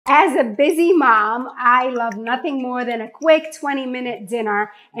As a busy mom, I love nothing more than a quick 20-minute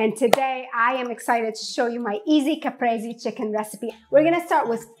dinner. And today I am excited to show you my easy Caprese chicken recipe. We're gonna start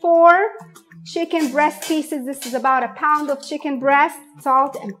with 4 chicken breast pieces. This is about a pound of chicken breast,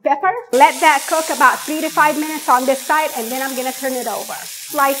 salt and pepper. Let that cook about 3 to 5 minutes on this side, and then I'm gonna turn it over.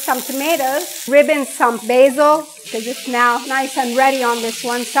 Slice some tomatoes, ribbon some basil, because it's now nice and ready on this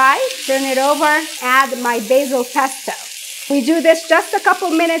one side. Turn it over, add my basil pesto. We do this just a couple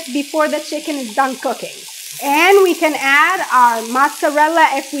minutes before the chicken is done cooking. And we can add our mozzarella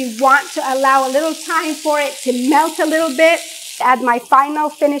if we want to allow a little time for it to melt a little bit. Add my final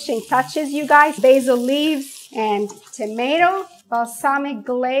finishing touches, you guys. Basil leaves and tomato, balsamic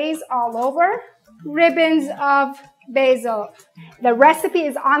glaze all over, ribbons of basil. The recipe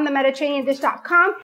is on the MediterraneanDish.com.